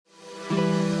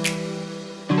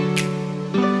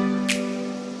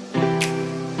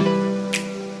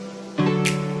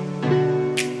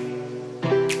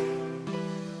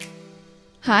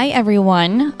Hi,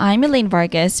 everyone. I'm Elaine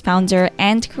Vargas, founder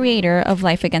and creator of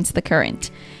Life Against the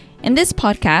Current. In this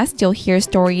podcast, you'll hear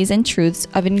stories and truths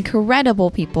of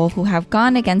incredible people who have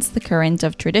gone against the current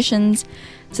of traditions,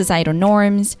 societal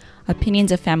norms,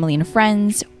 opinions of family and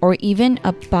friends, or even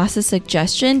a boss's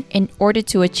suggestion in order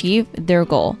to achieve their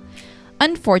goal.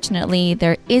 Unfortunately,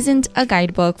 there isn't a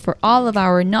guidebook for all of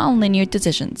our non-linear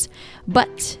decisions,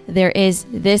 but there is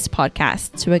this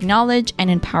podcast to acknowledge and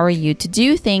empower you to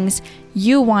do things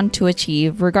you want to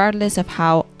achieve, regardless of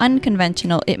how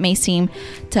unconventional it may seem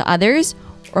to others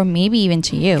or maybe even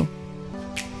to you.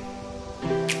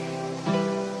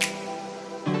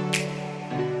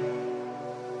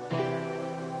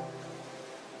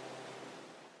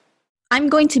 I'm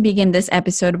going to begin this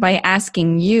episode by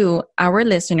asking you, our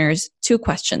listeners, two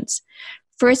questions.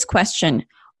 First question,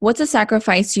 what's a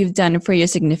sacrifice you've done for your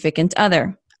significant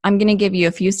other? I'm going to give you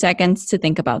a few seconds to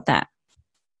think about that.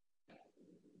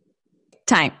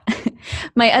 Time.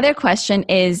 My other question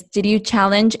is, did you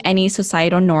challenge any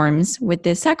societal norms with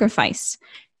this sacrifice?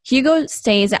 Hugo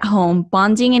stays at home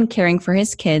bonding and caring for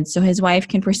his kids so his wife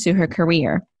can pursue her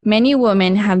career. Many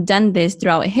women have done this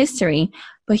throughout history,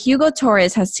 but Hugo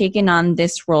Torres has taken on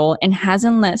this role and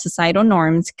hasn't let societal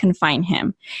norms confine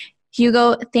him.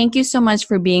 Hugo, thank you so much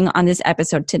for being on this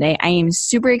episode today. I am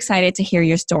super excited to hear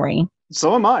your story.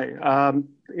 So am I.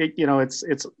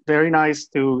 It's very nice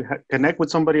to connect with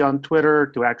somebody on Twitter,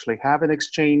 to actually have an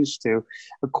exchange, to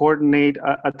coordinate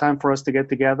a time for us to get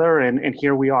together, and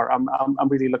here we are. I'm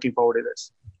really looking forward to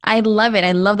this. I love it.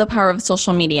 I love the power of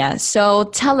social media. So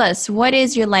tell us, what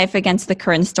is your Life Against the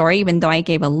Current story, even though I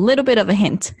gave a little bit of a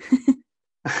hint?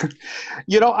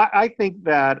 I think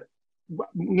that,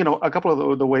 a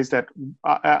couple of the ways that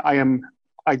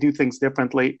I do things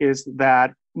differently is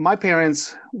that my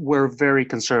parents were very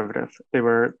conservative. They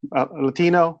were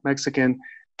Latino, Mexican,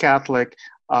 Catholic,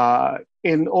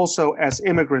 and also as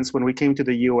immigrants, when we came to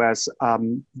the U.S.,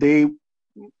 there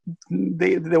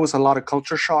was a lot of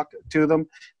culture shock to them.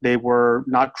 They were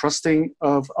not trusting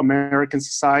of American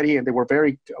society, and they were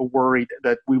very worried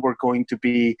that we were going to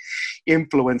be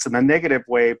influenced in a negative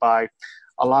way by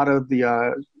a lot of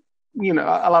the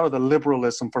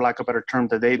liberalism, for lack of a better term,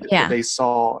 that they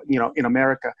saw, in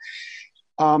America.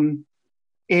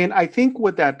 And I think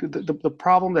with that, the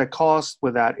problem that caused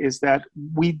with that is that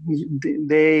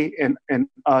they and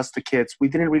us, the kids, we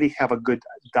didn't really have a good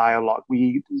dialogue.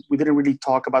 We didn't really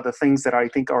talk about the things that I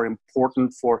think are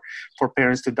important for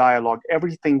parents to dialogue.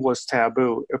 Everything was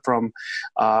taboo, from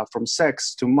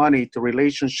sex to money to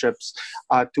relationships,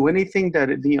 to anything that,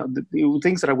 the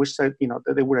things that I wish that,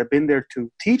 that they would have been there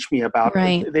to teach me about.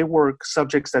 Right. They were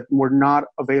subjects that were not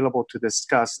available to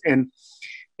discuss. And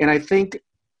I think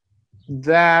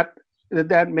that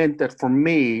meant that for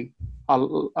me, a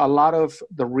lot of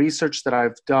the research that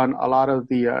I've done, a lot of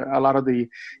the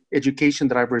education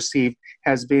that I've received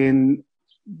has been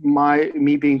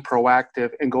me being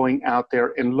proactive and going out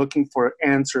there and looking for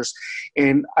answers.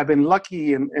 And I've been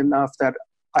lucky enough that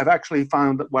I've actually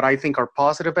found what I think are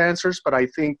positive answers, but I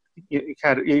think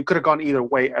it could have gone either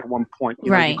way at one point.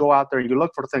 You go out there, you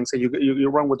look for things, and you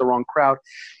run with the wrong crowd,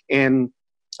 and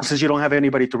since you don't have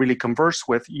anybody to really converse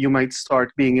with, you might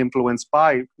start being influenced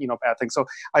by, bad things. So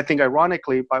I think,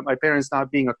 ironically, by my parents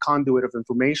not being a conduit of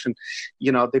information,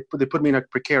 they put me in a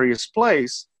precarious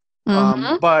place.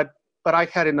 Mm-hmm. But I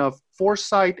had enough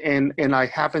foresight, and I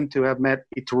happened to have met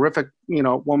a terrific,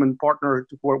 woman partner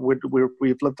where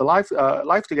we've lived a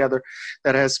life together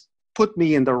that has put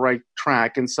me in the right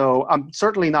track. And so I'm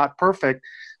certainly not perfect.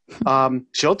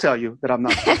 She'll tell you that I'm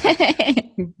not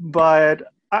perfect, but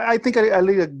I think I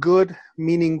lead a good,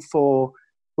 meaningful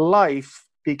life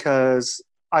because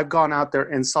I've gone out there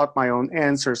and sought my own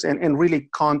answers and really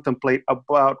contemplate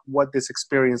about what this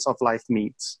experience of life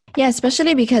means. Yeah,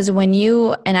 especially because when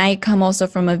you and I come also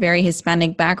from a very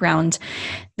Hispanic background,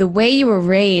 the way you were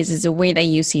raised is the way that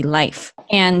you see life.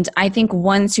 And I think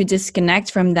once you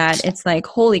disconnect from that, it's like,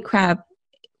 holy crap,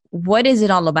 what is it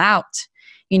all about?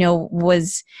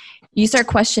 You start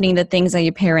questioning the things that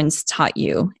your parents taught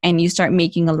you, and you start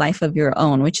making a life of your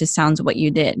own, which sounds what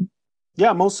you did.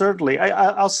 Yeah, most certainly.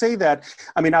 I'll say that.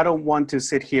 I mean, I don't want to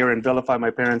sit here and vilify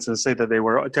my parents and say that they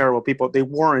were terrible people. They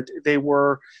weren't. They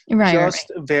were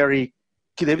very.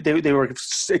 They were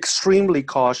extremely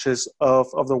cautious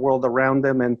of the world around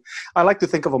them, and I like to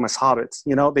think of them as hobbits.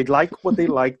 They like what they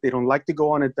like. They don't like to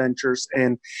go on adventures,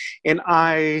 and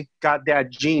I got that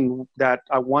gene that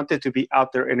I wanted to be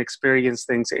out there and experience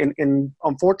things. And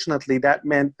unfortunately, that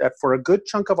meant that for a good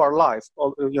chunk of our life,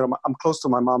 I'm close to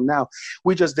my mom now,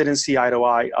 we just didn't see eye to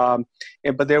eye.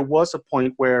 But there was a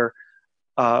point where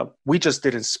we just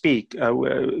didn't speak.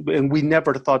 And we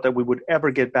never thought that we would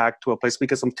ever get back to a place,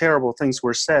 because some terrible things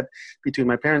were said between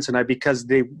my parents and I, because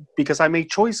I made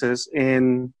choices.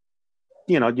 And,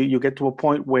 you get to a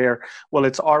point where, well,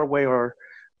 it's our way or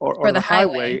the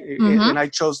highway. Mm-hmm. And I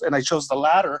chose the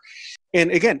latter.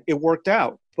 And again, it worked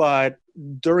out. But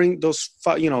during those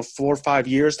 4 or 5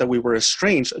 years that we were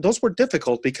estranged, those were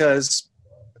difficult, because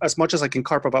as much as I can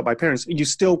carp about my parents, you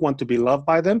still want to be loved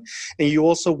by them. And you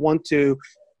also want to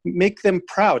make them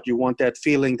proud. You want that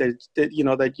feeling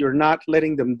that you're not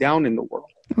letting them down in the world.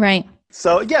 Right.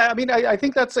 So, yeah, I mean, I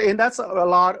think that's a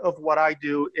lot of what I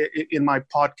do in my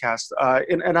podcast.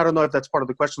 And I don't know if that's part of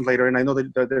the question later, and I know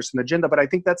that there's an agenda, but I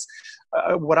think that's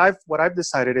what I've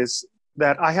decided is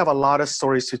that I have a lot of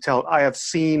stories to tell. I have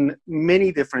seen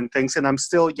many different things, and I'm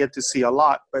still yet to see a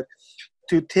lot. But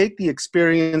to take the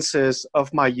experiences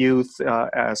of my youth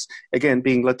as, again,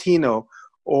 being Latino,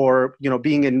 or,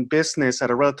 being in business at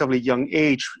a relatively young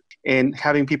age, and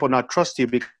having people not trust you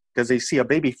because they see a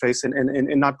baby face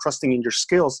and not trusting in your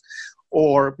skills,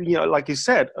 or, like you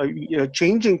said,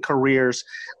 changing careers,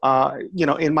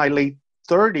 in my late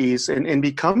 30s and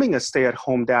becoming a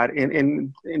stay-at-home dad,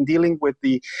 and dealing with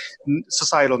the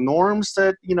societal norms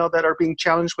that, that are being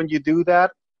challenged when you do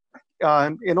that.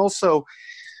 And also,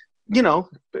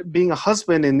 being a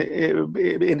husband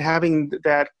and having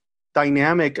that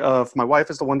dynamic of, my wife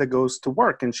is the one that goes to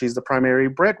work and she's the primary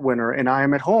breadwinner, and I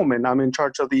am at home and I'm in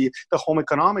charge of the home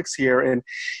economics here, and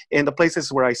the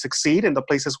places where I succeed and the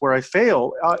places where I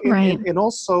fail. Right. And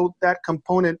also that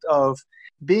component of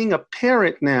being a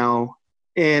parent now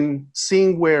and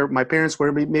seeing where my parents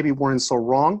were maybe weren't so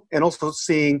wrong, and also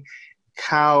seeing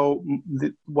how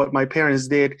what my parents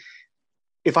did,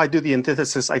 if I do the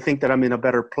antithesis, I think that I'm in a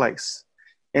better place.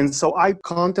 And so I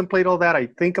contemplate all that. I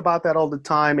think about that all the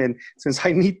time. And since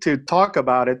I need to talk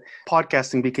about it,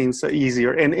 podcasting became so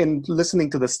easier. And listening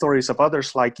to the stories of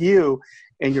others like you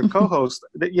and your co-host,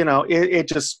 it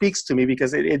just speaks to me,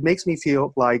 because it makes me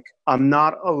feel like I'm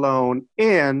not alone.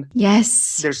 And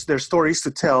yes, there's stories to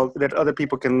tell that other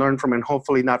people can learn from, and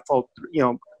hopefully not fall,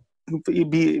 get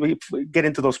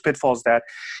into those pitfalls that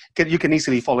you can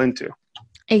easily fall into.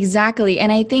 Exactly.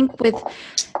 And I think with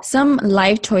some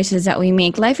life choices that we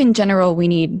make, life in general, we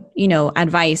need,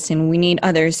 advice, and we need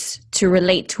others to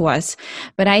relate to us.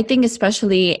 But I think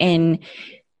especially in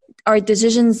our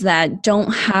decisions that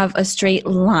don't have a straight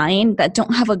line, that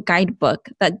don't have a guidebook,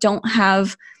 that don't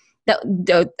have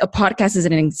a podcast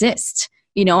doesn't exist.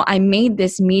 I made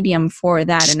this medium for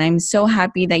that. And I'm so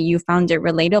happy that you found it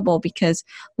relatable, because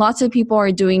lots of people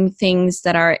are doing things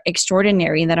that are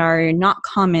extraordinary, that are not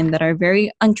common, that are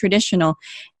very untraditional,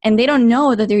 and they don't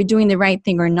know that they're doing the right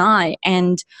thing or not.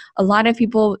 And a lot of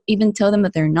people even tell them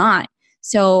that they're not.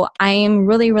 So I am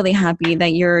really, really happy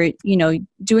that you're,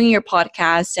 doing your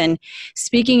podcast and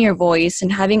speaking your voice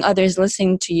and having others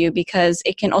listening to you, because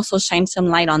it can also shine some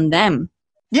light on them.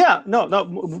 Yeah, no,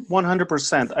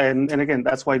 100%. And again,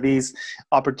 that's why these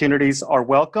opportunities are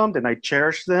welcomed, and I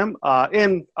cherish them.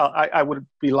 And I would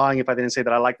be lying if I didn't say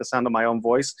that I like the sound of my own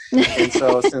voice. And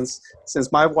so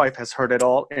since my wife has heard it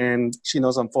all and she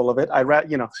knows I'm full of it,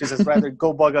 she says, rather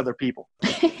go bug other people.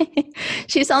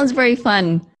 She sounds very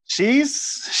fun. She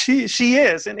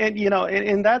is. And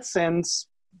in that sense,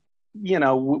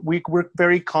 we're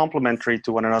very complimentary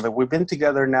to one another. We've been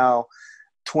together now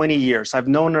 20 years. I've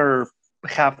known her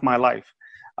half my life.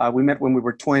 We met when we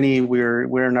were 20.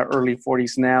 We're in our early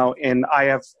 40s now, and I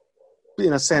have,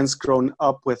 in a sense, grown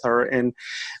up with her. And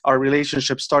our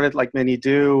relationship started like many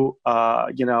do,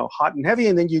 hot and heavy,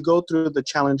 and then you go through the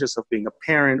challenges of being a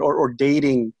parent or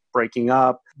dating, breaking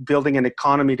up, building an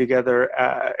economy together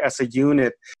as a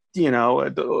unit.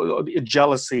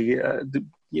 Jealousy.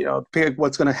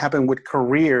 What's going to happen with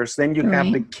careers. Then you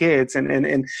have the kids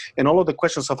and all of the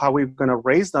questions of how we're going to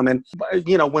raise them. And,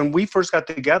 when we first got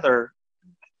together,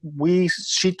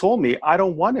 she told me, I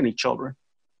don't want any children.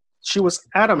 She was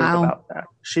adamant about that.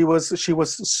 She was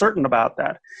certain about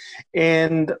that.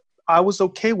 And I was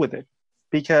okay with it,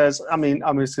 because, I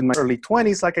was in my early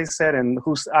 20s, like I said, and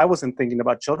I wasn't thinking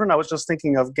about children. I was just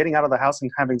thinking of getting out of the house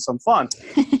and having some fun.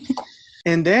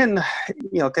 And then,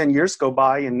 10 years go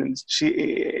by, and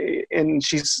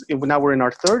she's now we're in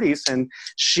our 30s, and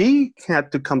she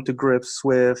had to come to grips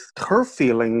with her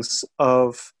feelings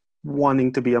of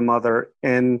wanting to be a mother.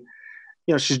 And,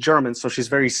 she's German, so she's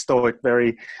very stoic,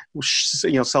 very,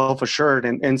 self-assured.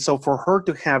 And so for her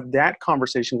to have that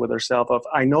conversation with herself of,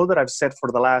 I know that I've said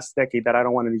for the last decade that I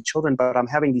don't want any children, but I'm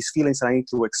having these feelings and I need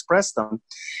to express them.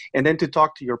 And then to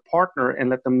talk to your partner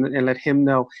and let him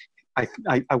know, I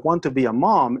want to be a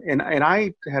mom. And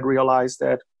I had realized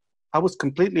that I was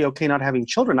completely okay not having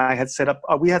children. We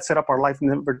had set up our life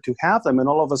never to have them, and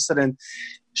all of a sudden,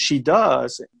 she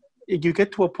does. You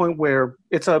get to a point where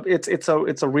it's a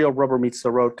real rubber meets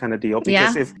the road kind of deal.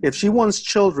 Because if she wants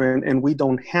children and we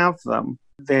don't have them,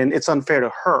 then it's unfair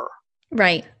to her.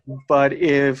 Right. But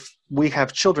if we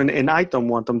have children and I don't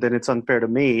want them, then it's unfair to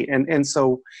me. And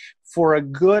so for a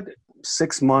good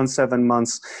 6 months, 7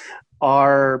 months,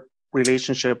 our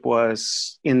relationship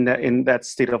was in that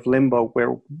state of limbo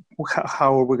where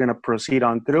how are we going to proceed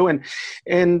on through?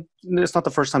 And it's not the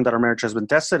first time that our marriage has been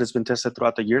tested. It's been tested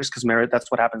throughout the years because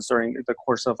that's what happens during the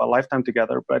course of a lifetime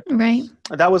together. But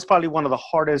that was probably one of the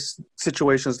hardest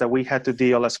situations that we had to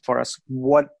deal as far as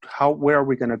where are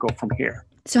we going to go from here?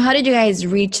 So how did you guys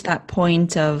reach that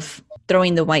point of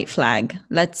throwing the white flag?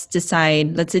 Let's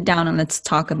decide, let's sit down and let's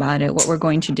talk about it, what we're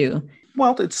going to do.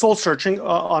 Well, it's soul searching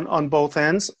on both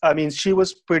ends. I mean, she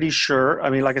was pretty sure. I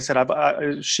mean, like I said,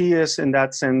 she is in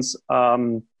that sense.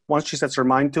 Once she sets her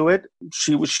mind to it,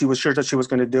 she was sure that she was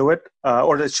going to do it,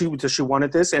 or that she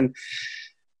wanted this. And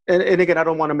again, I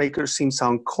don't want to make her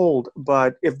sound cold,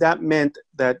 but if that meant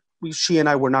that she and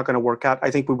I were not going to work out,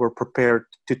 I think we were prepared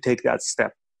to take that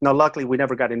step. Now, luckily, we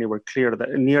never got anywhere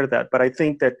near that. But I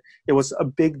think that it was a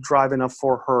big drive enough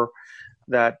for her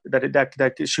that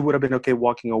she would have been okay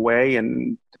walking away,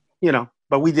 and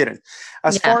but we didn't.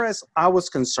 As far as I was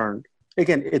concerned,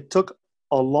 again, it took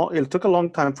a long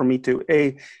time for me to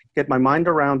get my mind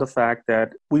around the fact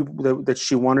that that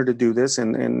she wanted to do this,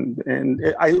 and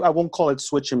I won't call it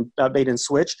bait and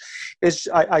switch.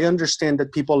 I understand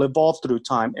that people evolve through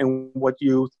time, and what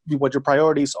your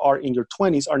priorities are in your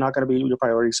 20s are not going to be your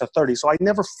priorities at 30. So I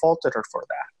never faulted her for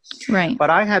that. Right. But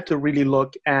I had to really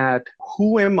look at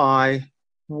who am I,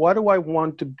 what do I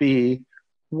want to be,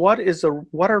 what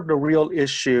are the real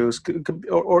issues,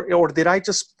 or did I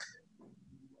just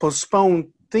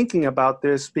postpone thinking about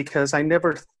this because I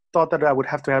never thought that I would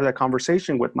have to have that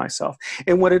conversation with myself.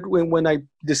 And when I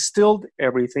distilled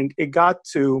everything, it got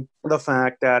to the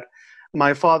fact that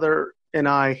my father and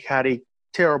I had a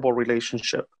terrible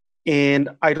relationship. And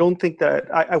I don't think that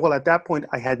at that point,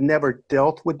 I had never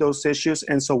dealt with those issues.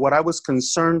 And so what I was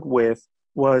concerned with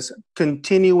was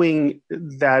continuing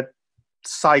that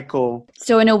cycle.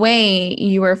 So in a way,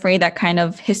 you were afraid that kind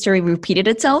of history repeated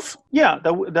itself? Yeah,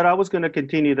 that I was going to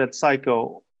continue that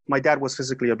cycle. My dad was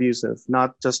physically abusive,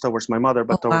 not just towards my mother,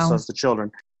 but towards us, the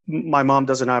children. My mom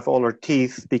doesn't have all her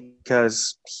teeth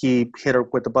because he hit her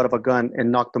with the butt of a gun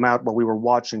and knocked them out while we were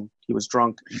watching. He was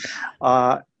drunk.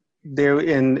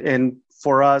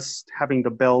 For us, having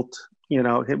the belt,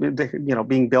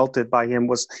 being belted by him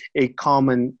was a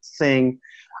common thing.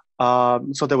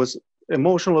 So there was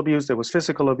emotional abuse, there was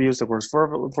physical abuse, there was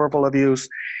verbal abuse.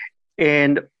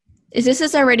 And is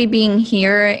this already being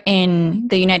here in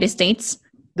the United States?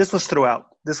 This was throughout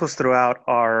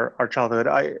our childhood.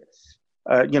 I,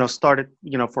 started,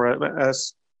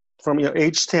 from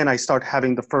age 10, I started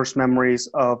having the first memories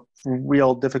of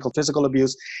real difficult physical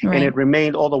abuse. Right. And it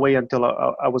remained all the way until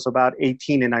I was about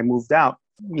 18 and I moved out,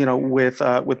 with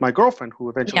my girlfriend, who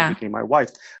eventually became my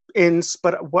wife.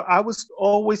 But what I was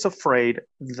always afraid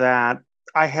that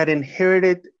I had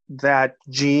inherited that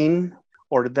gene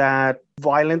or that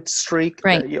violent streak.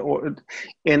 Right.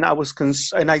 And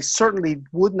I certainly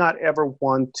would not ever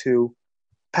want to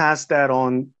pass that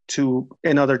on to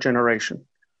another generation.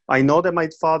 I know that my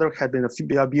father had been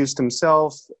abused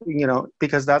himself,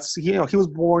 because he was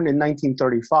born in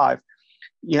 1935.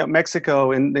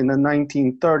 Mexico in the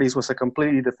 1930s was a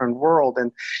completely different world,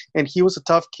 and he was a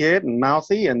tough kid and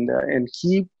mouthy, and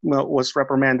he was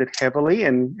reprimanded heavily,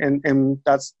 and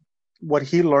that's what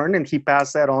he learned, and he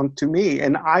passed that on to me.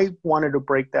 And I wanted to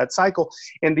break that cycle,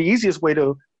 and the easiest way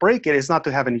to break it is not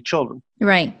to have any children.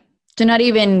 Right. To not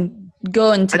even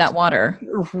go into that water.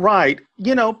 Right.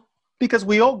 Because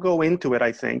we all go into it,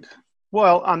 I think.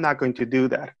 Well, I'm not going to do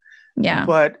that. Yeah.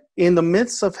 But in the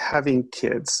midst of having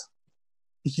kids,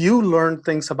 you learn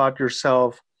things about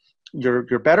yourself,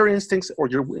 your better instincts or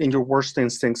your worst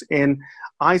instincts. And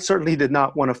I certainly did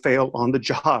not want to fail on the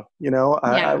job.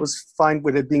 I was fine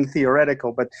with it being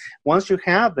theoretical, but once you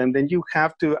have them, then you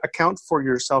have to account for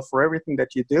yourself for everything that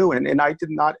you do. And I did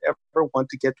not ever want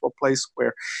to get to a place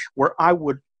where I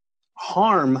would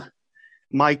harm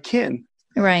my kin.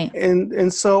 Right.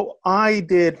 And so I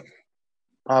did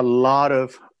a lot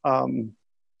of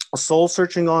soul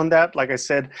searching on that. Like I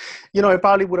said, it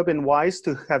probably would have been wise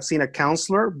to have seen a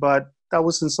counselor, but that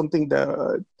wasn't something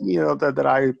that, that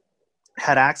I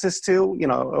had access to.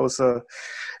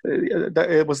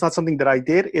 It was not something that I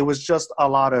did. It was just a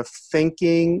lot of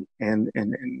thinking and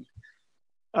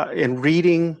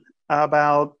reading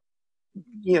about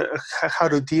how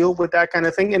to deal with that kind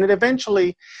of thing. And it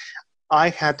eventually, I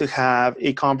had to have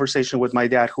a conversation with my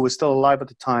dad, who was still alive at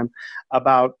the time,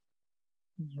 about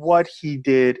what he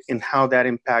did and how that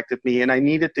impacted me. And I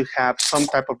needed to have some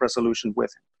type of resolution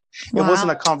with him. Wow.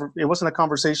 It wasn't a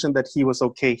conversation that he was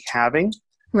okay having.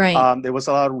 Right. There was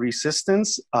a lot of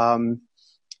resistance.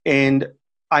 And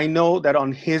I know that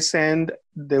on his end,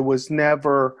 there was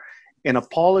never an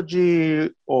apology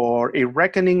or a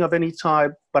reckoning of any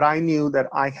type, but I knew that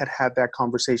I had had that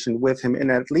conversation with him.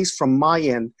 And at least from my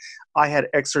end, I had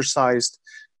exercised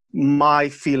my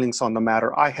feelings on the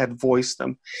matter. I had voiced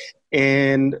them.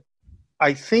 And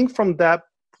I think from that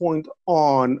point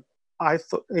on, I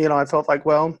felt like,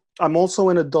 well, I'm also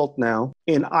an adult now,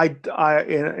 and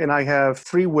I have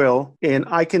free will, and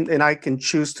I can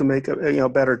choose to make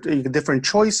different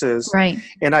choices. Right.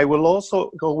 And I will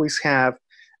also always have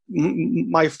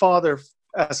my father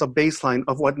as a baseline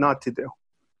of what not to do,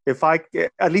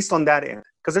 at least on that end,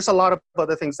 because there's a lot of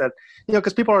other things that,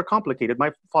 because people are complicated.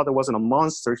 My father wasn't a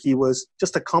monster. He was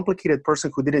just a complicated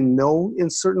person who didn't know in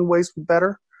certain ways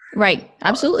better. Right.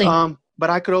 Absolutely. But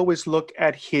I could always look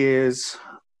at his,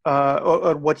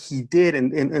 or what he did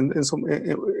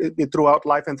and throughout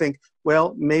life and think,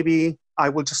 well, maybe I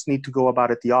will just need to go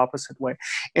about it the opposite way.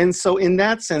 And so in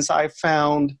that sense, I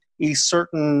found a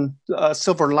certain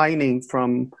silver lining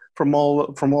from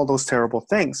all those terrible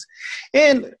things.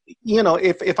 And,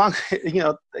 if I'm,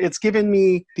 it's given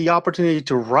me the opportunity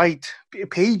to write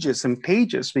pages and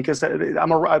pages, because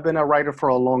I've been a writer for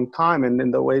a long time. And in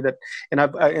the way that,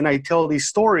 and I tell these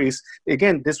stories,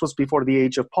 again, this was before the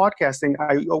age of podcasting.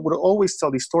 I would always tell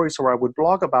these stories, or I would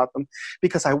blog about them,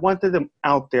 because I wanted them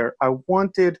out there. I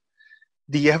wanted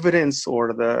the evidence,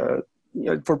 or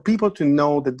for people to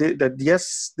know that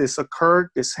yes, this occurred,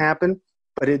 this happened,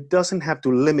 but it doesn't have to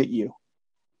limit you.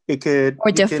 It could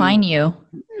define you.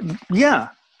 Yeah,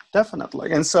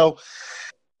 definitely. And so,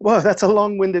 well, that's a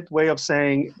long-winded way of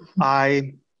saying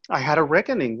I had a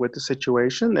reckoning with the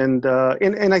situation, and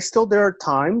I still, there are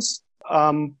times,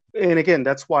 and again,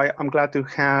 that's why I'm glad to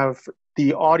have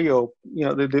the audio,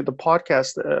 the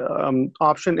podcast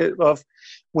option of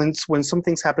when some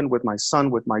things happen with my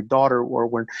son, with my daughter, or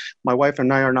when my wife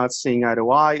and I are not seeing eye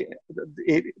to eye.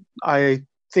 I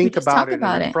think about it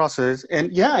and process, and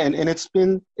it's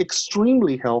been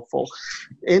extremely helpful.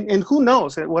 And who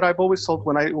knows? What I've always told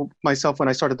when I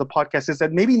started the podcast is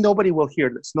that maybe nobody will hear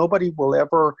this, nobody will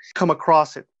ever come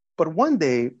across it. But one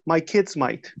day, my kids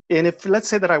might. And if, let's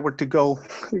say that I were to go,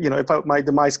 if my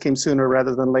demise came sooner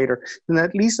rather than later, then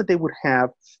at least that they would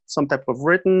have some type of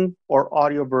written or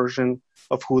audio version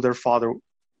of who their father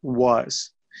was.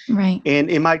 Right.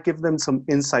 And it might give them some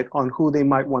insight on who they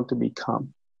might want to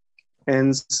become.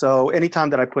 And so anytime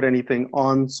that I put anything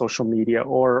on social media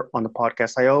or on the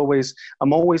podcast,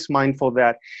 I'm always mindful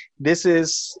that this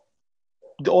is,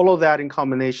 all of that in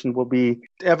combination will be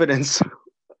evidence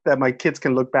that my kids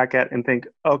can look back at and think,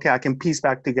 okay, I can piece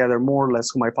back together more or less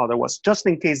who my father was, just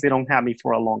in case they don't have me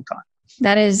for a long time.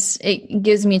 It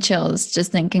gives me chills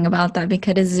just thinking about that,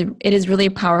 because it is really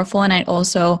powerful. And I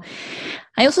also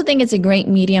think it's a great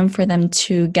medium for them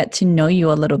to get to know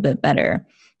you a little bit better.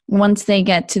 Once they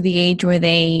get to the age where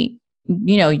they,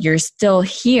 you're still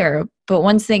here, but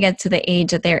once they get to the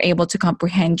age that they're able to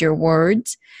comprehend your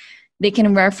words, they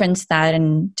can reference that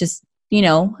and just,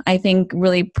 I think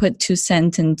really put 2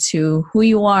 cents into who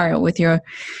you are with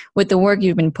the work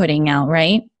you've been putting out,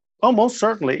 right? Oh, most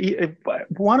certainly.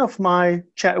 One of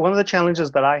the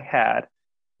challenges that I had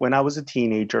when I was a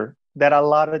teenager, that a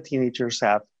lot of teenagers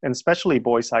have, and especially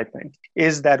boys, I think,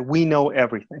 is that we know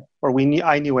everything, or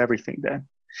I knew everything then.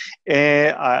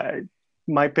 And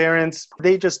my parents,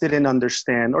 they just didn't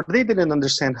understand, or they didn't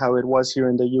understand how it was here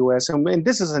in the U.S. And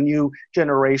this is a new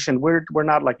generation. We're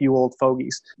not like you old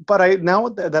fogies. But now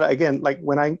that again, like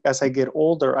as I get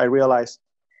older, I realize,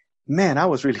 man, I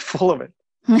was really full of it.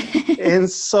 And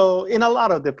so in a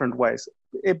lot of different ways.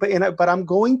 But I'm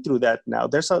going through that now.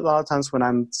 There's a lot of times when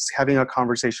I'm having a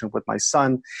conversation with my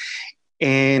son,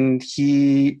 and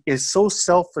he is so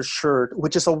self-assured,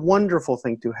 which is a wonderful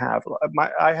thing to have.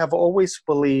 I have always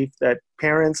believed that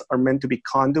parents are meant to be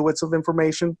conduits of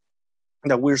information,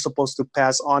 that we're supposed to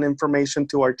pass on information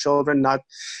to our children, not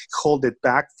hold it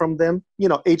back from them,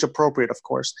 age appropriate, of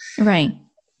course. Right.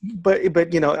 But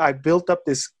I built up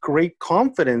this great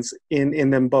confidence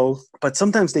in them both. But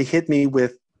sometimes they hit me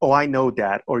with, "Oh, I know,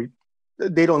 Dad," or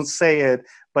they don't say it,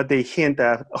 but they hint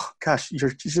at, "Oh gosh,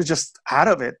 you're just out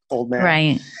of it, old man."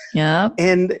 Right. Yeah.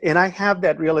 And I have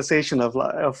that realization of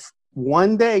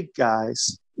one day,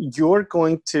 guys, you're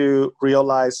going to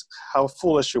realize how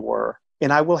foolish you were,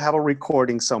 And I will have a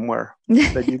recording somewhere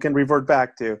that you can revert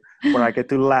back to where I get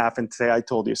to laugh and say, I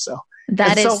told you so.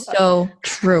 That is so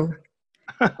true.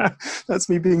 That's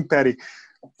me being petty.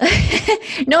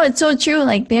 No, it's so true.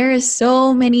 Like there are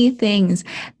so many things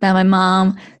that my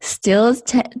mom still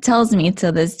tells me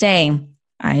to this day.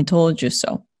 I told you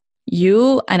so.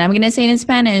 You, and I'm going to say it in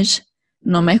Spanish,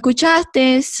 no me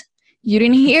escuchaste. You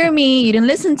didn't hear me. You didn't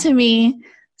listen to me.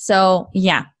 So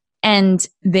yeah. And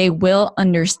they will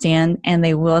understand and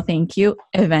they will thank you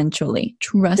eventually.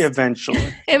 Trust.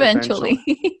 Eventually. Eventually.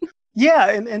 Yeah,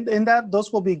 and that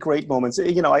those will be great moments.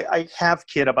 You know, I have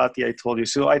kid about the I told you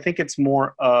so. I think it's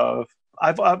more of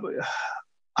I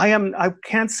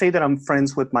can't say that I'm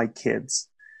friends with my kids.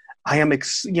 I am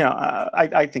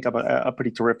I think I'm a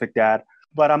pretty terrific dad,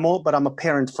 but I'm a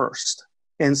parent first.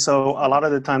 And so a lot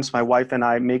of the times my wife and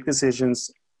I make decisions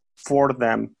for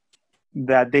them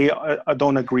that they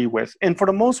don't agree with, and for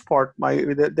the most part,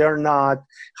 they're not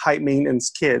high maintenance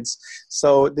kids.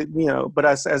 So but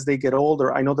as they get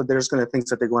older, I know that there's going to things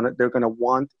that they're going to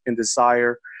want and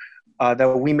desire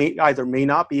that we may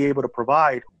not be able to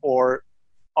provide, or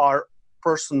our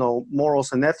personal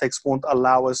morals and ethics won't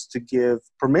allow us to give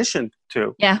permission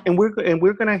to. Yeah, and we're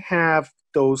going to have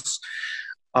those.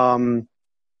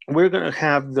 We're going to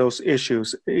have those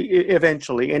issues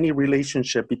eventually. Any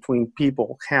relationship between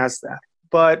people has that.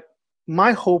 But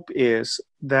my hope is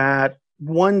that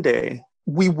one day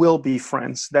we will be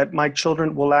friends, that my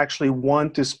children will actually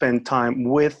want to spend time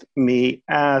with me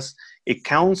as a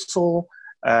counsel,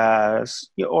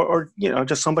 or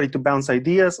just somebody to bounce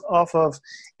ideas off of,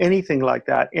 anything like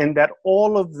that. And that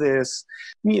all of this,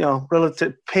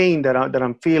 relative pain that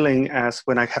I'm feeling as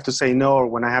when I have to say no, or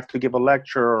when I have to give a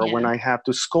lecture, or when I have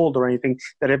to scold or anything,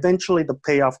 that eventually the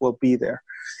payoff will be there.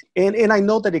 And I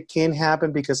know that it can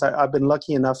happen because I've been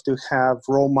lucky enough to have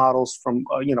role models from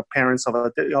parents of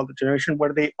the generation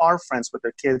where they are friends with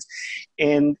their kids,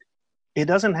 and it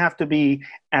doesn't have to be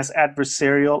as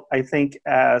adversarial, I think,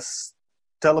 as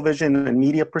television and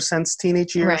media presents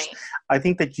teenage years. right. I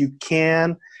think that you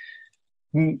can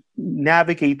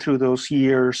navigate through those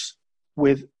years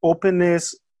with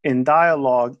openness and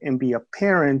dialogue and be a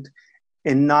parent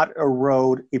and not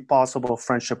erode a possible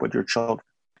friendship with your children.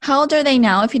 How old are they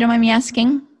now, if you don't mind me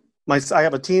asking? I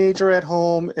have a teenager at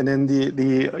home, and then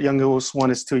the youngest one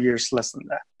is 2 years less than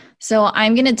that. So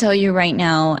I'm going to tell you right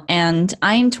now, and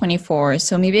I'm 24,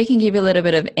 so maybe I can give you a little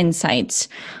bit of insights.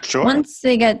 Sure. Once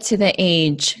they get to the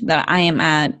age that I am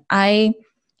at, I'm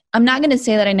not going to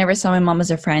say that I never saw my mom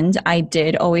as a friend. I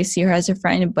did always see her as a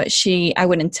friend, but I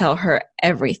wouldn't tell her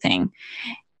everything.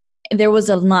 There was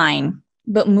a line.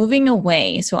 But moving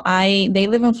away, so they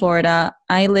live in Florida,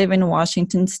 I live in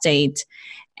Washington State,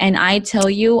 and I tell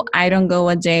you, I don't go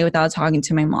a day without talking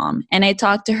to my mom. And I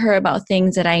talk to her about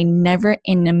things that I never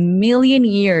in a million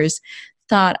years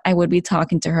thought I would be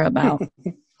talking to her about.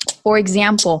 For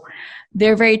example,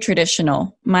 they're very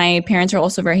traditional. My parents are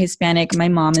also very Hispanic. My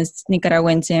mom is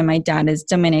Nicaraguense, my dad is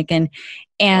Dominican.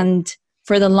 And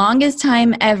for the longest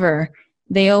time ever,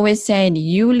 they always said,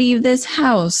 you leave this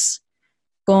house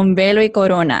con velo y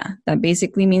corona. That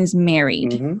basically means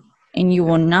married. Mm-hmm. And you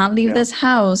will not leave this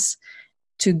house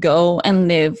to go and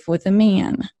live with a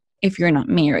man if you're not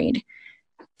married.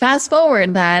 Fast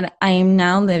forward that I am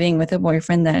now living with a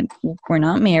boyfriend that we're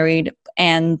not married.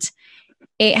 And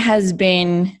it has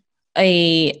been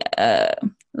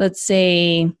let's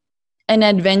say, an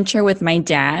adventure with my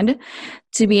dad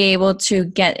to be able to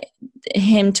get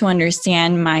him to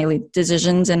understand my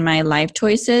decisions and my life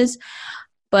choices.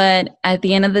 But at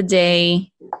the end of the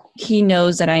day, he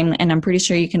knows that and I'm pretty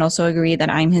sure you can also agree that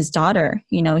I'm his daughter.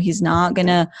 He's not going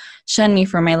to shun me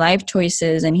for my life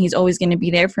choices, and he's always going to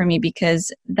be there for me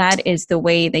because that is the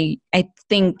way I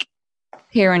think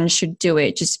parents should do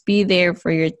it. Just be there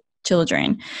for your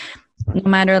children. No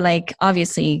matter,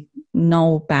 obviously,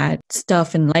 no bad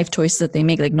stuff and life choices that they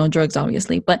make, no drugs,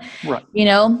 obviously. But, right.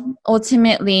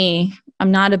 Ultimately,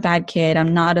 I'm not a bad kid.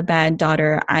 I'm not a bad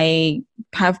daughter. I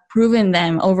have proven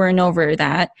them over and over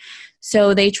that.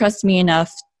 So they trust me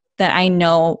enough that I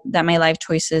know that my life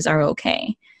choices are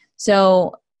okay.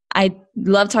 So I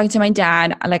love talking to my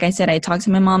dad. Like I said, I talk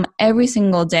to my mom every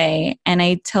single day, and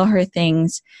I tell her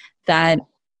things that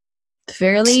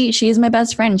she is my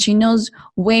best friend. She knows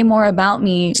way more about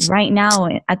me right now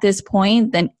at this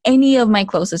point than any of my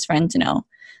closest friends know.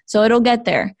 So it'll get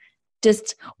there.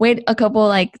 Just wait a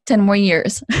couple, 10 more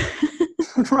years.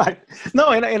 Right. No,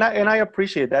 and I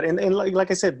appreciate that. And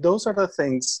like I said, those are the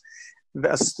things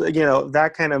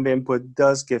that kind of input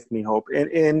does give me hope.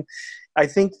 And I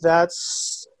think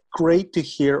that's great to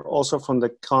hear also from the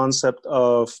concept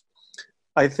of,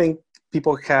 I think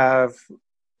people have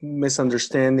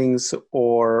misunderstandings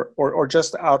or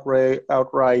just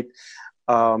outright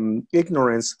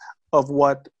ignorance of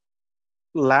what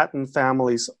Latin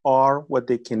families are, what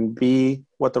they can be,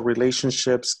 what the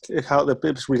relationships, how the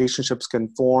relationships can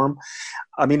form.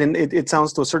 I mean, and it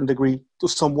sounds to a certain degree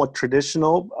somewhat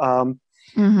traditional,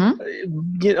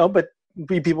 but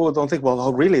people don't think, well,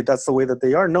 oh, really, that's the way that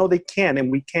they are. No, they can,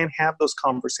 and we can have those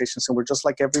conversations, and we're just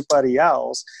like everybody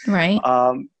else. Right.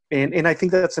 And I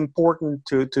think that's important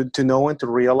to know and to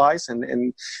realize.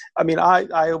 And I mean,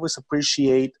 I always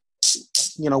appreciate,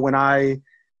 when I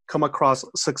come across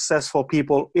successful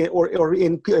people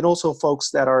and also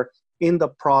folks that are in the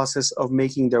process of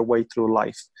making their way through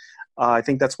life. I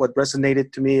think that's what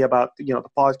resonated to me about, the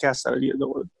podcast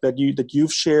that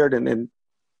you've shared and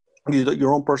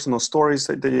your own personal stories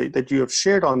that you have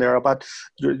shared on there about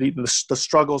the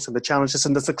struggles and the challenges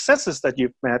and the successes that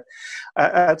you've met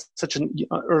at such an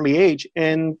early age.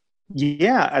 And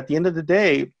yeah, at the end of the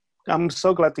day, I'm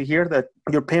so glad to hear that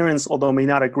your parents, although may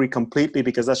not agree completely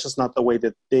because that's just not the way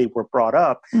that they were brought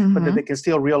up, but that they can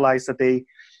still realize that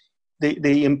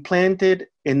they implanted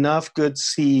enough good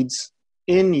seeds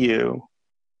in you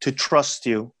to trust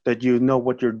you, that you know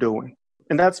what you're doing.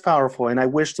 And that's powerful. And I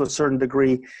wish to a certain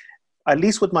degree, at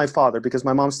least with my father, because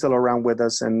my mom's still around with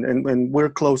us and we're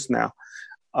close now.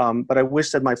 But I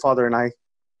wish that my father and I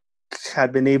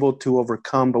had been able to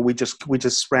overcome, but we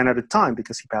just ran out of time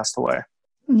because he passed away.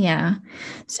 Yeah.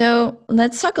 So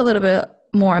let's talk a little bit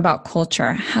more about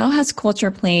culture. How has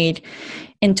culture played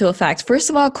into effect? First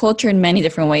of all, culture in many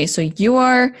different ways. So you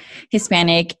are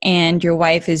Hispanic and your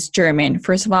wife is German.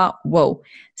 First of all, whoa.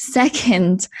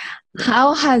 Second,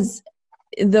 how has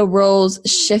the roles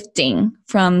shifting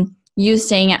from you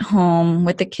staying at home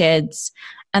with the kids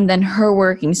and then her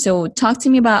working? So talk to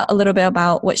me a little bit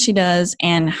about what she does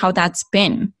and how that's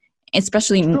been,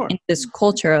 especially in this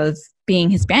culture of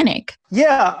being Hispanic.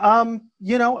 Yeah.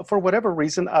 For whatever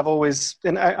reason, I've always,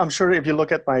 and I'm sure if you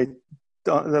look at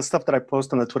the stuff that I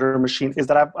post on the Twitter machine, is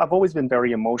that I've always been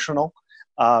very emotional,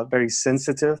 very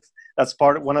sensitive. That's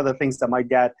one of the things that my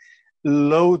dad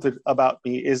loathed about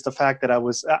me is the fact that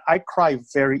I cry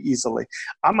very easily.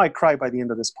 I might cry by the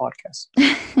end of this podcast.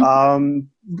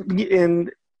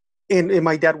 And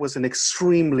my dad was an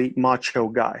extremely macho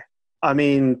guy. I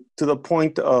mean, to the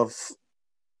point of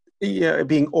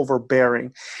being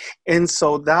overbearing. And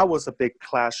so that was a big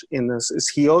clash in this.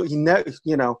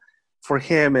 For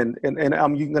him, and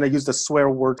I'm going to use the swear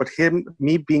word, but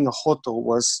me being a joto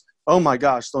was, oh my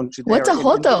gosh, don't you dare. What's a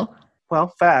joto?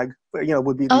 Well, fag,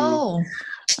 would be the,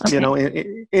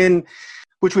 okay. in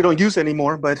which we don't use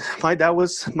anymore. But my dad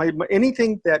was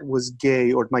anything that was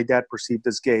gay or my dad perceived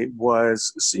as gay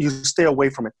was, you stay away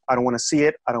from it. I don't want to see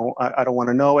it. I don't want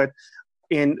to know it.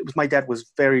 And my dad was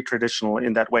very traditional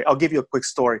in that way. I'll give you a quick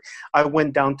story. I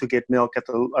went down to get milk at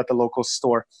the local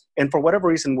store. And for whatever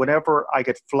reason, whenever I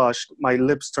get flushed, my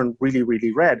lips turn really,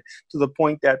 really red to the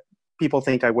point that people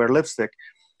think I wear lipstick.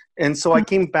 And so I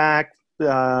came back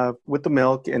with the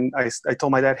milk and I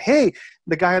told my dad, hey,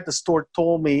 the guy at the store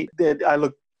told me that I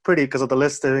look pretty because of the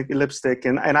lipstick.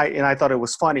 And I thought it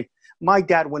was funny. My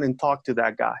dad went and talked to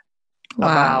that guy.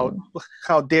 Wow. About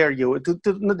how dare you.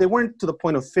 They weren't to the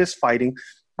point of fist fighting,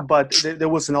 but there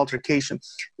was an altercation.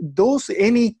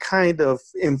 Any kind of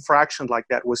infraction like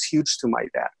that was huge to my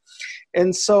dad.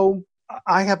 And so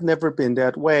I have never been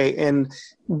that way. And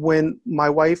when my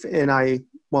wife and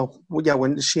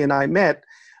when she and I met,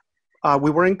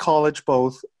 we were in college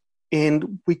both,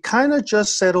 and we kind of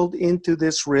just settled into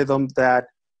this rhythm that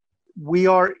we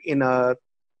are in a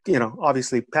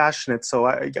obviously passionate. So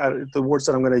the words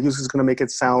that I'm going to use is going to make it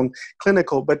sound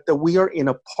clinical, but that we are in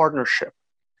a partnership.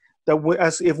 That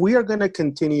if we are going to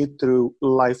continue through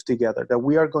life together, that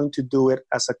we are going to do it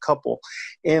as a couple,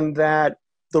 and that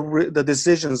the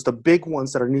decisions, the big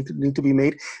ones that need to be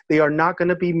made, they are not going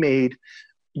to be made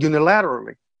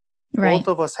unilaterally. Right. Both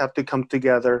of us have to come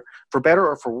together for better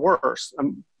or for worse.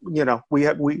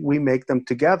 We make them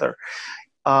together.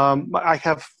 I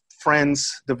have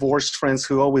divorced friends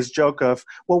who always joke of,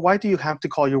 well, why do you have to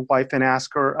call your wife and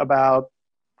ask her about,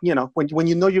 when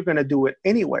you know you're going to do it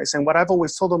anyways? And what I've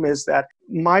always told them is that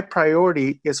my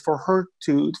priority is for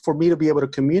me to be able to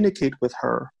communicate with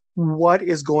her what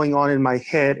is going on in my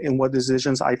head and what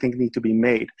decisions I think need to be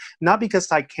made. Not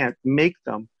because I can't make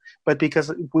them, but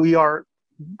because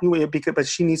but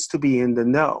she needs to be in the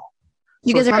know.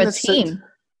 You guys are a team.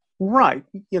 Right.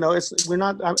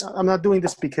 I'm not doing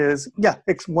this because,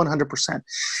 it's 100%.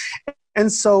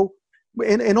 And so,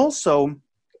 and also,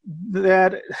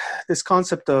 that this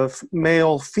concept of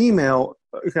male, female,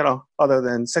 other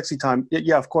than sexy time,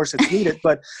 yeah, of course it's needed.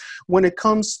 But when it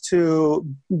comes to,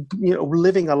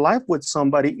 living a life with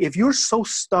somebody, if you're so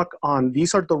stuck on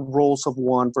these are the roles of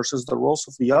one versus the roles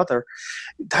of the other,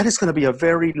 that is going to be a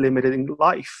very limiting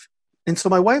life. And so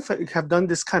my wife have done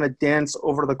this kind of dance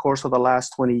over the course of the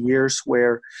last 20 years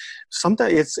where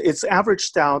sometimes it's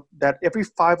averaged out that every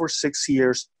 5 or 6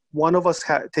 years, one of us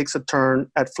takes a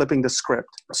turn at flipping the script.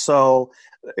 So,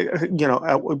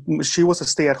 she was a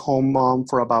stay-at-home mom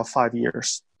for about 5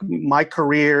 years. My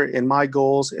career and my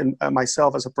goals and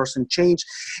myself as a person changed,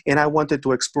 and I wanted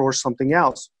to explore something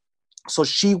else. So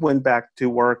she went back to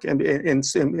work and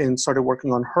started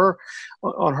working on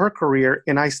her career,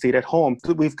 and I stayed at home.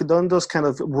 We've done those kind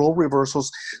of role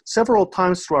reversals several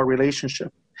times through our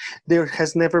relationship. There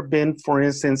has never been, for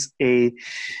instance, I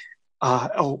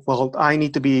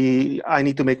need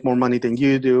to make more money than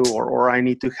you do, or I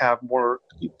need to have more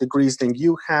degrees than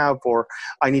you have, or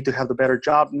I need to have the better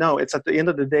job. No, it's at the end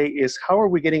of the day is how are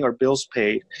we getting our bills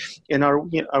paid, and are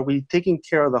we taking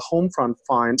care of the home front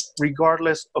fine,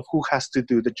 regardless of who has to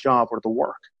do the job or the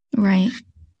work. Right.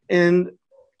 And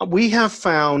we have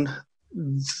found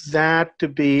that to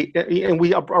be, and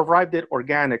we arrived at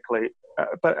organically,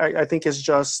 but I think it's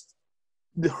just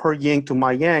her yin to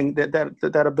my yang,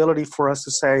 that ability for us to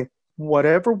say,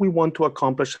 whatever we want to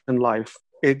accomplish in life,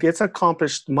 it gets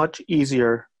accomplished much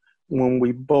easier when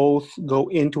we both go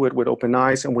into it with open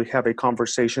eyes and we have a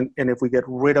conversation. And if we get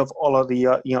rid of all of the,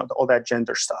 all that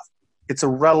gender stuff, it's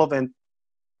irrelevant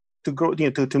to grow,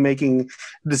 to making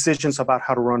decisions about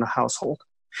how to run a household.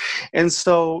 And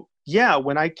so,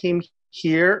 when I came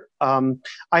here,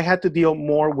 I had to deal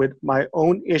more with my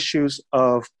own issues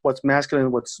of what's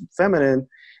masculine, what's feminine,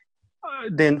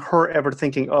 than her ever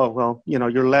thinking, oh, well,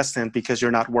 you're less than because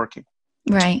you're not working.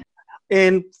 Right.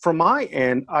 And from my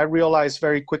end, I realized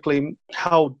very quickly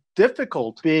how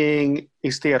difficult being a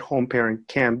stay-at-home parent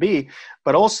can be,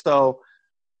 but also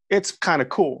it's kind of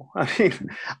cool.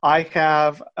 I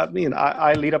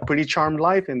lead a pretty charmed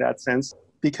life in that sense,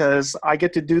 because I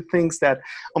get to do things that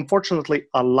unfortunately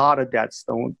a lot of dads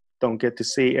don't get to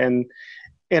see. And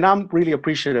I'm really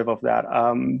appreciative of that.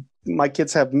 My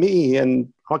kids have me,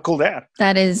 and I'm a cool dad.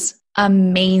 That is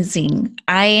amazing.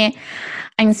 I'm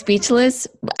speechless.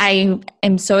 I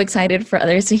am so excited for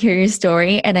others to hear your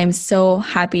story, and I'm so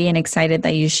happy and excited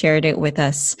that you shared it with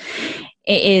us.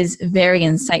 It is very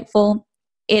insightful.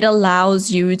 It allows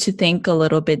you to think a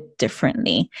little bit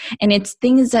differently, and it's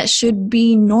things that should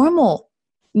be normal.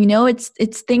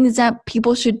 It's things that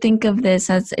people should think of this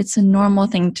as it's a normal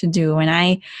thing to do.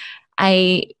 And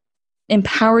I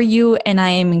empower you, and I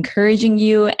am encouraging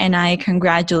you, and I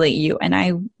congratulate you. And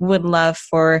I would love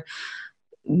for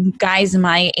guys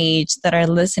my age that are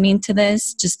listening to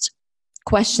this, just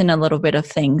question a little bit of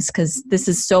things, because this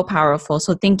is so powerful.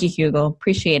 So thank you, Hugo.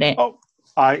 Appreciate it. Oh,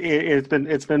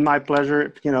 it's been my pleasure,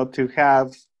 to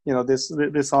have,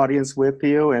 this audience with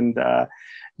you. And,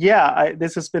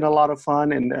 this has been a lot of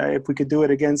fun, and if we could do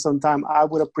it again sometime, I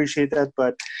would appreciate that.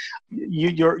 But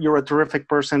you're a terrific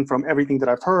person, from everything that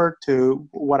I've heard to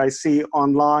what I see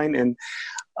online, and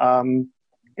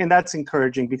that's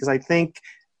encouraging, because I think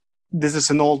this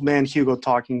is an old man Hugo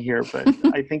talking here, but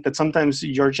I think that sometimes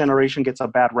your generation gets a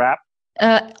bad rap.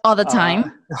 All the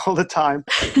time. All the time,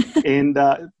 and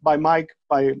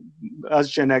by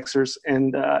us Gen Xers,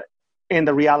 and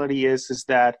the reality is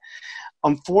that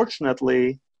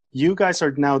unfortunately, you guys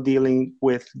are now dealing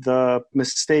with the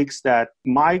mistakes that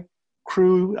my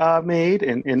crew made,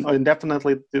 and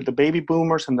definitely the baby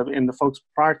boomers and the folks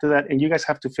prior to that. And you guys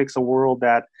have to fix a world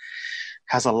that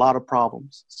has a lot of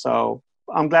problems. So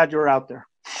I'm glad you're out there.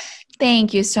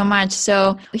 Thank you so much.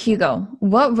 So, Hugo,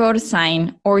 what road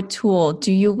sign or tool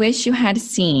do you wish you had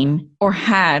seen or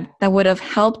had that would have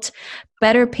helped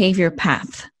better pave your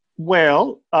path?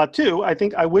 Well, two, I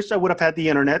think I wish I would have had the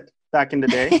internet back in the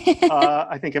day.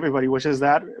 I think everybody wishes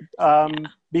that,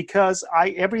 because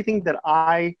everything that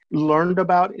I learned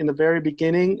about in the very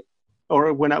beginning,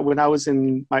 or when I was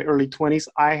in my early 20s,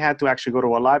 I had to actually go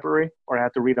to a library, or I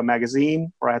had to read a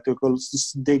magazine, or I had to go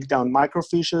dig down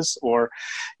microfiches, or,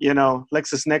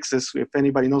 LexisNexis, if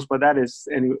anybody knows what that is.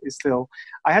 And still,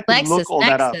 I had to look all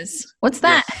that up. What's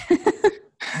that? Yes.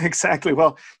 Exactly.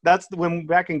 Well, that's when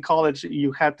back in college,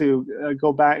 you had to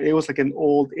go back. It was like an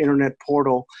old internet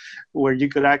portal where you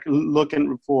could look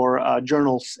for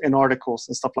journals and articles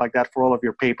and stuff like that for all of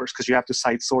your papers, because you have to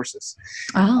cite sources.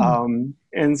 Oh.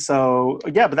 And so,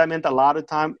 but that meant a lot of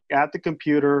time at the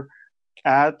computer,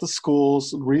 at the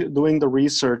schools doing the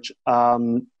research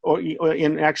or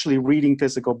in actually reading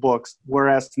physical books.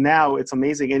 Whereas now it's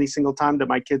amazing. Any single time that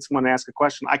my kids want to ask a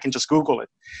question, I can just Google it.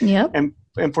 Yep.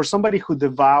 And for somebody who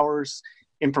devours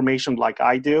information like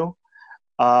I do,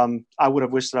 I would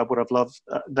have wished that I would have loved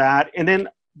that. And then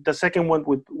the second one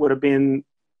would have been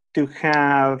to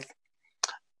have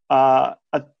a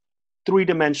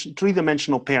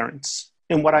three-dimensional parents.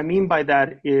 And what I mean by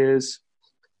that is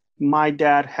my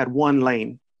dad had one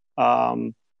lane,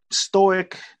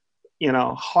 stoic,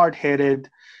 hard-headed,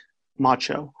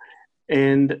 macho.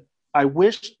 And I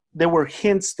wish there were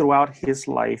hints throughout his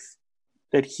life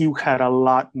that he had a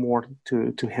lot more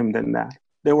to him than that.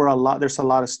 There's a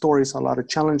lot of stories, a lot of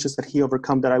challenges that he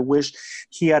overcome that I wish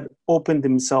he had opened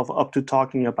himself up to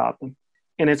talking about them.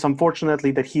 And it's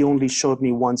unfortunately that he only showed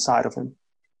me one side of him.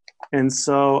 And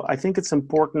so I think it's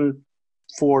important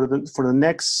for the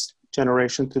next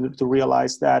generation to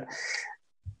realize that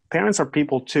parents are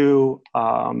people too,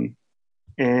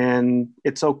 and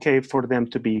it's okay for them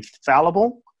to be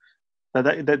fallible,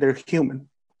 that they're human.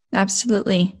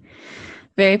 Absolutely.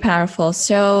 Very powerful.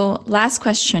 So last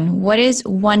question, what is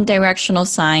one directional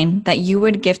sign that you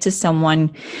would give to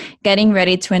someone getting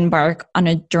ready to embark on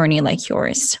a journey like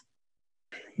yours?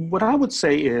 What I would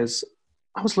say is,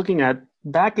 I was looking at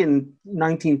back in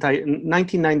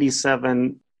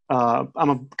 1997, I'm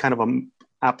a kind of an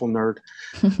Apple nerd,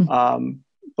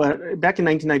 but back in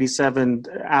 1997,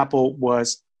 Apple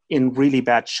was in really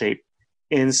bad shape.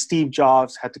 And Steve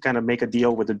Jobs had to kind of make a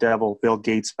deal with the devil, Bill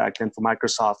Gates back then for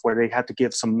Microsoft, where they had to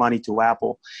give some money to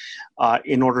Apple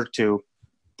in order to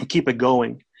keep it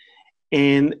going.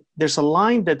 And there's a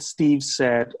line that Steve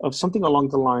said of something along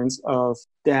the lines of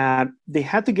that they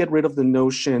had to get rid of the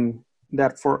notion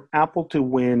that for Apple to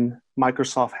win,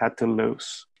 Microsoft had to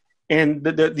lose. And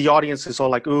the audience is all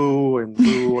like, ooh, and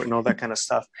boo, and all that kind of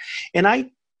stuff. And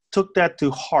I took that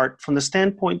to heart from the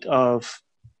standpoint of,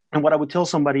 and what I would tell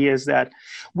somebody is that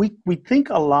we think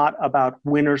a lot about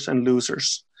winners and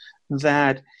losers,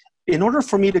 that in order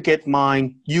for me to get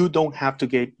mine, you don't have to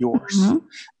get yours. Mm-hmm.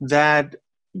 That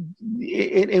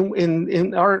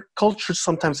in our culture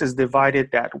sometimes is divided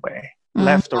that way, mm-hmm.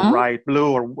 left or right,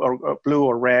 blue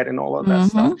or red, and all of that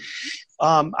mm-hmm.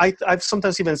 stuff. I've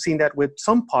sometimes even seen that with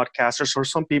some podcasters or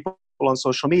some people on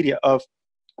social media of,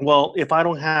 well, if I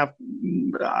don't have,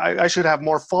 I should have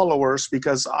more followers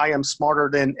because I am smarter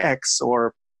than X,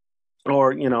 or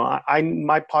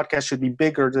my podcast should be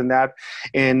bigger than that,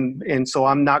 and so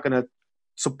I'm not going to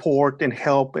support and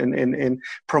help and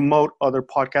promote other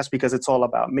podcasts because it's all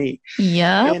about me.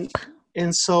 Yeah.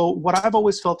 And so what I've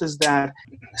always felt is that,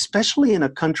 especially in a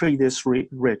country this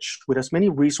rich, with as many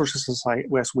resources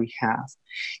as we have,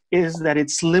 is that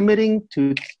it's limiting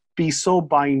to be so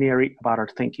binary about our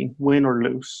thinking, win or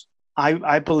lose.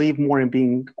 I believe more in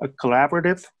being a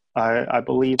collaborative. I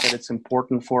believe that it's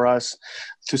important for us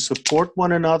to support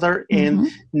one another and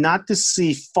mm-hmm. not to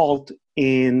see fault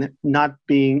in not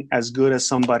being as good as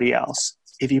somebody else.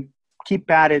 If you keep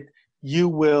at it, you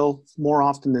will more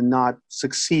often than not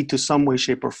succeed to some way,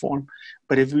 shape, or form.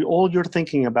 But if all you're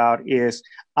thinking about is,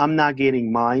 I'm not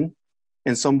getting mine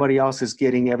and somebody else is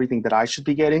getting everything that I should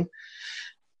be getting,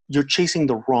 you're chasing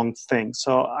the wrong thing.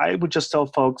 So I would just tell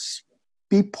folks,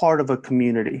 be part of a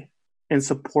community and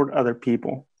support other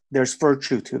people. There's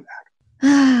virtue to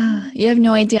that. You have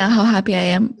no idea how happy I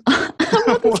am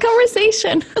about this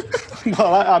conversation.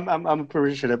 Well, I'm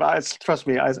appreciative. Trust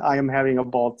me, I am having a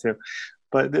ball too.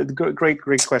 But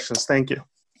great questions. Thank you.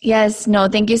 Yes, no,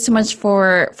 thank you so much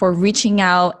for reaching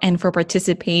out and for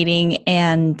participating,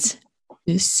 and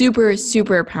super,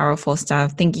 super powerful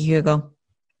stuff. Thank you, Hugo.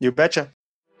 You betcha.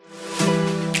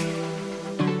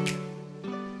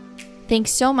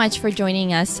 Thanks so much for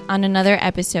joining us on another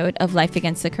episode of Life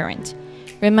Against the Current.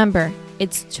 Remember,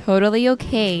 it's totally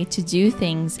okay to do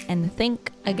things and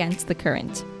think against the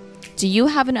current. Do you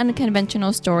have an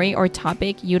unconventional story or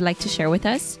topic you'd like to share with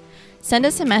us? Send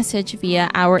us a message via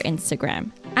our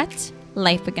Instagram at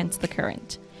Life Against the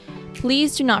Current.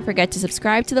 Please do not forget to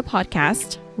subscribe to the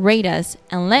podcast, rate us,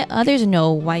 and let others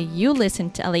know why you listen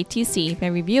to LATC by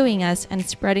reviewing us and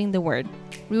spreading the word.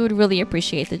 We would really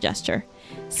appreciate the gesture.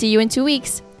 See you in 2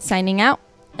 weeks. Signing out,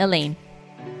 Elaine.